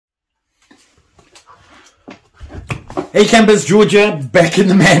Hey campers, Georgia, back in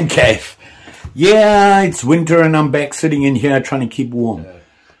the man cave. Yeah, it's winter and I'm back sitting in here trying to keep warm.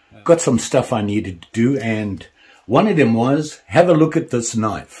 Got some stuff I needed to do, and one of them was have a look at this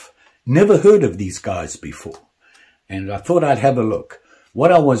knife. Never heard of these guys before, and I thought I'd have a look.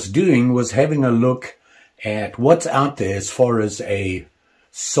 What I was doing was having a look at what's out there as far as a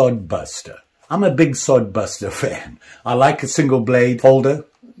Sod Buster. I'm a big Sod Buster fan. I like a single blade holder.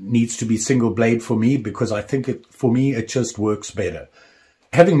 Needs to be single blade for me because I think it just works better.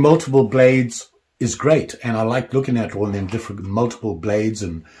 Having multiple blades is great, and I like looking at all them different multiple blades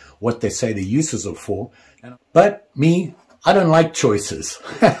and what they say the uses are for. But me, I don't like choices.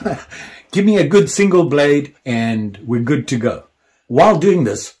 Give me a good single blade and we're good to go. While doing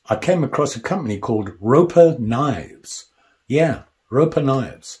this, I came across a company called Roper Knives. Yeah, Roper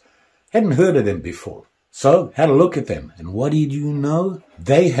Knives. Hadn't heard of them before. So, had a look at them, and what did you know?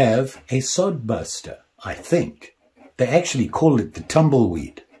 They have a Sod Buster, I think. They actually call it the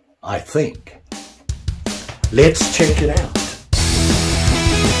Tumbleweed, I think. Let's check it out.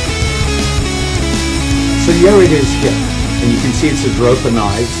 So here it is here, and you can see it says Roper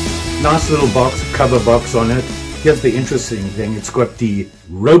Knives. Nice little box, cover box on it. Here's the interesting thing, it's got the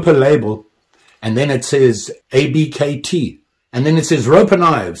Roper label, and then it says ABKT. And then it says Roper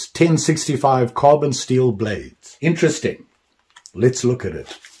Knives, 1065 carbon steel blades. Interesting. Let's look at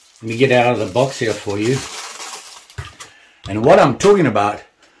it. Let me get out of the box here for you. And what I'm talking about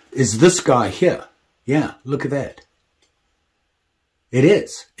is this guy here. Yeah, look at that. It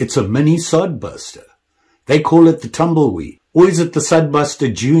is. It's a mini Sod Buster. They call it the Tumbleweed. Or is it the Sod Buster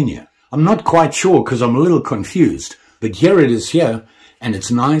Junior? I'm not quite sure because I'm a little confused. But here it is here. And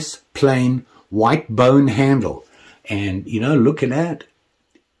it's nice, plain, white bone handle. And, you know, looking at,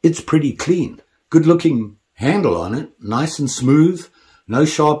 it's pretty clean. Good looking handle on it. Nice and smooth. No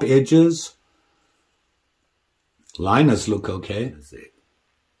sharp edges. Liners look okay.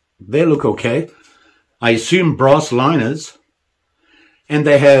 They look okay. I assume brass liners. And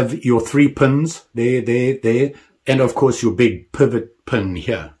they have your 3 pins there. And, of course, your big pivot pin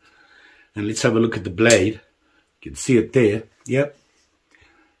here. And let's have a look at the blade. You can see it there. Yep.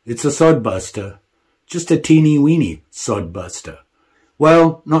 It's a Sod Buster. Just a teeny-weeny Sod Buster.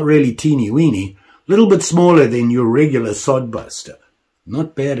 Well, not really teeny-weeny. A little bit smaller than your regular Sod Buster.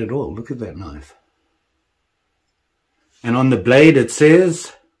 Not bad at all. Look at that knife. And on the blade it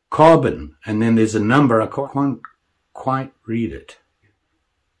says carbon. And then there's a number. I can't quite read it.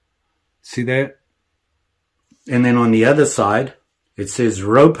 See that? And then on the other side it says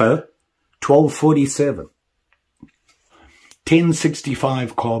Roper 1247.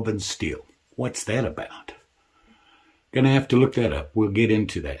 1065 carbon steel. What's that about? Gonna have to look that up. We'll get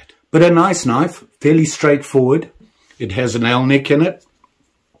into that. But a nice knife, fairly straightforward. It has an L neck in it,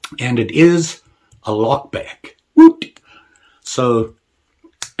 and it is a lockback. Whoop. So,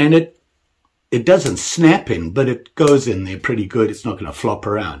 and it doesn't snap in, but it goes in there pretty good. It's not going to flop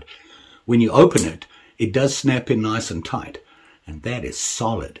around. When you open it, it does snap in nice and tight, and that is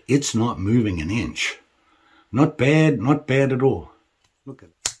solid. It's not moving an inch. Not bad at all. Look at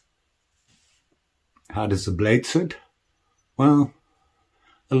it. How does the blade sit? Well,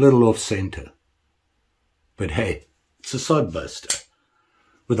 a little off center. But hey, it's a Sod Buster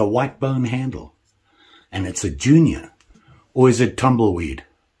with a white bone handle. And it's a Junior. Or is it Tumbleweed?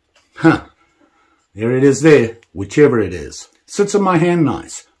 Huh. There it is there, whichever it is. Sits in my hand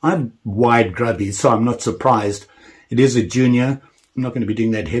nice. I'm wide grubby, so I'm not surprised. It is a Junior. I'm not going to be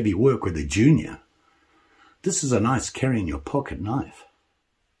doing that heavy work with a Junior. This is a nice carry in your pocket knife.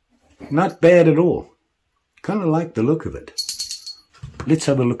 Not bad at all. Kind of like the look of it. Let's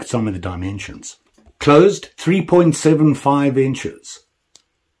have a look at some of the dimensions. Closed, 3.75 inches.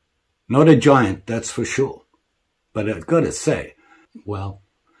 Not a giant, that's for sure. But I've got to say, well,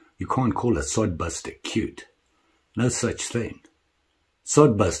 you can't call a Sod Buster cute. No such thing.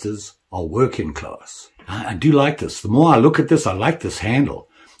 Sod Busters are working class. I do like this. The more I look at this, I like this handle.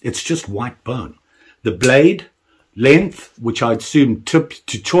 It's just white bone. The blade length, which I assume tip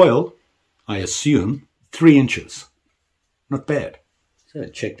to choil, I assume, 3 inches. Not bad. So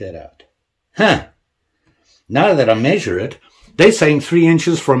check that out. Huh. Now that I measure it, they're saying 3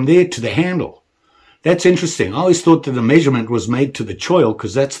 inches from there to the handle. That's interesting. I always thought that the measurement was made to the choil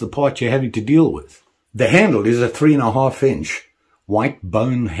because that's the part you're having to deal with. The handle is a 3.5 inch white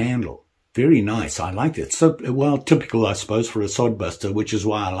bone handle. Very nice. I like it. So, well, typical, I suppose, for a Sod Buster, which is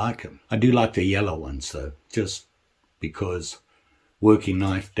why I like them. I do like the yellow ones, though, just because working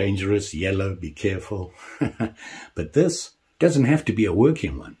knife, dangerous, yellow, be careful. But this doesn't have to be a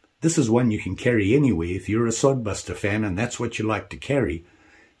working one. This is one you can carry anywhere if you're a Sod Buster fan and that's what you like to carry.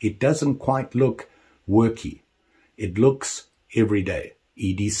 It doesn't quite look worky. It looks everyday.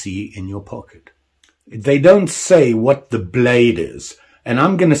 EDC in your pocket. They don't say what the blade is. And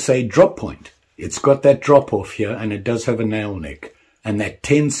I'm going to say drop point. It's got that drop off here, and it does have a nail neck. And that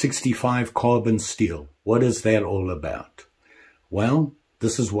 1065 carbon steel. What is that all about? Well,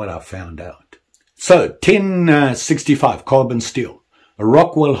 this is what I found out. So, 1065 carbon steel. A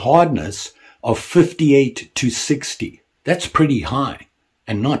Rockwell hardness of 58 to 60. That's pretty high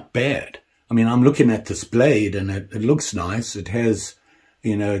and not bad. I mean, I'm looking at this blade and it looks nice. It has,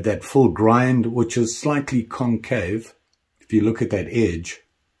 you know, that full grind, which is slightly concave. If you look at that edge,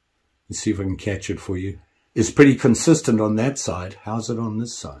 let's see if I can catch it for you. It's pretty consistent on that side. How's it on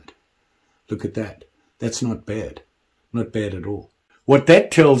this side? Look at that. That's not bad. Not bad at all. What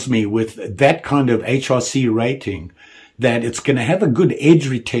that tells me with that kind of HRC rating, that it's going to have a good edge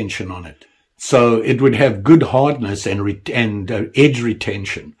retention on it. So it would have good hardness and edge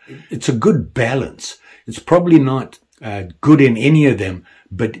retention. It's a good balance. It's probably not good in any of them,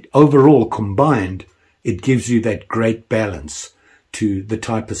 but overall combined, it gives you that great balance to the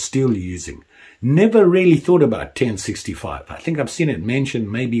type of steel you're using. Never really thought about 1065. I think I've seen it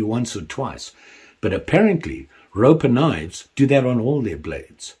mentioned maybe once or twice, but apparently Roper Knives do that on all their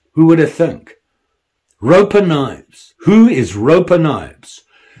blades. Who would have think? Roper Knives. Who is Roper Knives?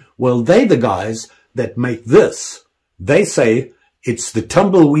 Well, they're the guys that make this. They say it's the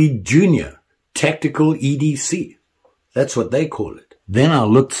Tumbleweed Junior Tactical EDC. That's what they call it. Then I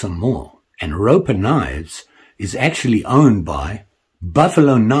looked some more, and Roper Knives is actually owned by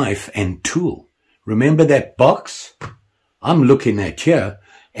Buffalo Knife and Tool. Remember that box? I'm looking at here,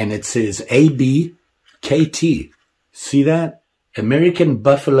 and it says ABKT. See that? American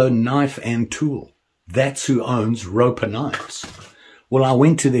Buffalo Knife and Tool. That's who owns Roper Knives. Well, I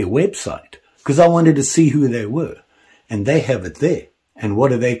went to their website because I wanted to see who they were, and they have it there. And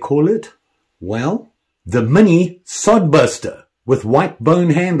what do they call it? Well, the Mini Sod Buster with white bone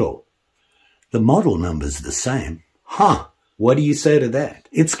handle. The model number's the same. Huh. What do you say to that?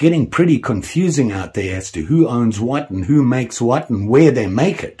 It's getting pretty confusing out there as to who owns what and who makes what and where they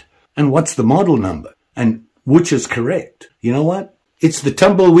make it. And what's the model number? And which is correct? You know what? It's the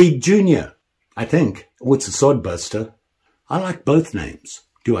Tumbleweed Junior, I think. Or it's a Sod Buster. I like both names.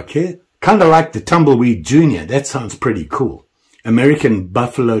 Do I care? Kind of like the Tumbleweed Junior. That sounds pretty cool. American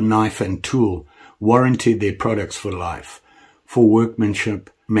Buffalo Knife and Tool warranted their products for life for workmanship,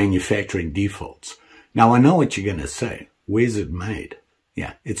 manufacturing defaults. Now, I know what you're going to say. Where's it made?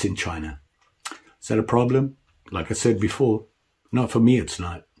 Yeah, it's in China. Is that a problem? Like I said before, not for me, it's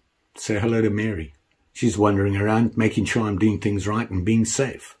not. Say hello to Mary. She's wandering around, making sure I'm doing things right and being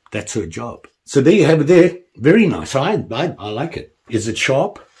safe. That's her job. So there you have it there. Very nice. I like it. Is it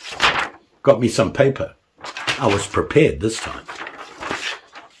sharp? Got me some paper. I was prepared this time.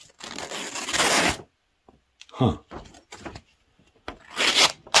 Huh.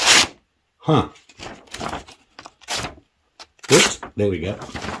 Huh. Oops. There we go.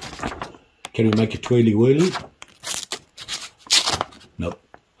 Can we make a twirly-whirly? Nope.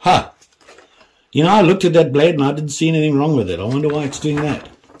 Huh. You know, I looked at that blade and I didn't see anything wrong with it. I wonder why it's doing that.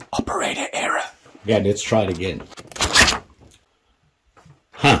 Operator error. Yeah, let's try it again.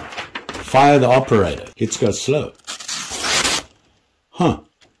 Huh. Fire the operator. Let's go slow. Huh.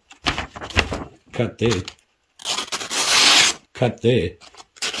 Cut there. Cut there.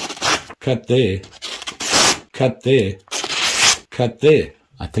 Cut there. Cut there. Cut there.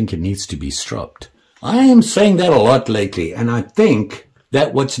 I think it needs to be stropped. I am saying that a lot lately, and I think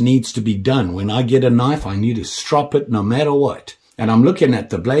that what needs to be done. When I get a knife, I need to strop it no matter what. And I'm looking at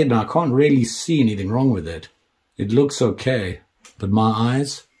the blade, and I can't really see anything wrong with it. It looks okay. But my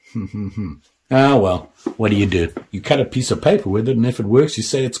eyes? Ah, well, what do? You cut a piece of paper with it, and if it works, you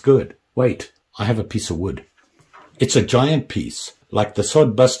say it's good. Wait, I have a piece of wood. It's a giant piece, like the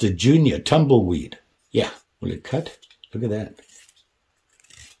Sod Buster Junior Tumbleweed. Yeah, will it cut? Look at that.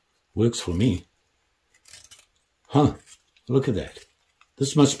 Works for me. Huh, look at that.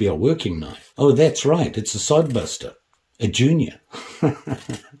 This must be a working knife. Oh, that's right, it's a Sod Buster. A Junior.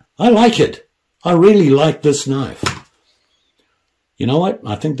 I like it. I really like this knife. You know what?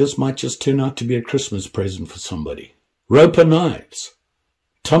 I think this might just turn out to be a Christmas present for somebody. Roper Knives,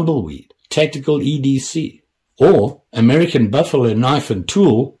 Tumbleweed, Tactical EDC, or American Buffalo Knife and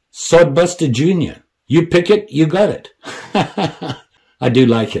Tool, Sod Buster Junior. You pick it, you got it. I do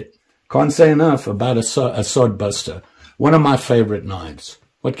like it. Can't say enough about a Sod Buster. One of my favorite knives.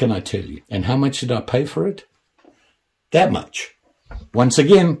 What can I tell you? And how much did I pay for it? That much. Once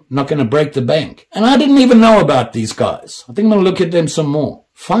again, not going to break the bank. And I didn't even know about these guys. I think I'm going to look at them some more.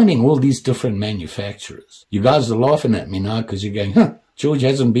 Finding all these different manufacturers. You guys are laughing at me now because you're going, huh, George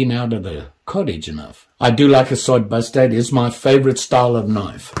hasn't been out of the cottage enough. I do like a Sod Buster. It is my favorite style of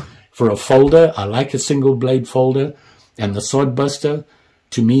knife. For a folder, I like a single blade folder, and the Sod Buster,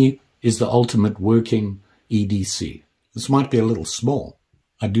 to me, is the ultimate working EDC. This might be a little small.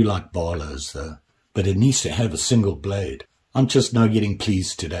 I do like Barlow's though, but it needs to have a single blade. I'm just now getting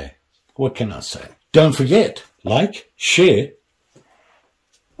pleased today. What can I say? Don't forget, like, share,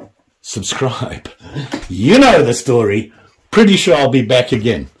 subscribe. You know the story. Pretty sure I'll be back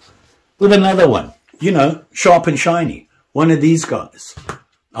again with another one. You know, sharp and shiny. One of these guys.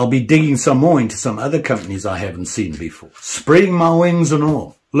 I'll be digging some more into some other companies I haven't seen before. Spreading my wings and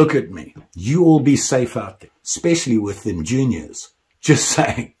all. Look at me. You all be safe out there, especially with them juniors. Just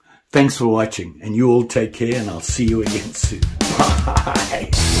saying. Thanks for watching, and you all take care, and I'll see you again soon.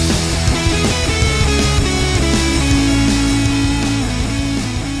 Bye.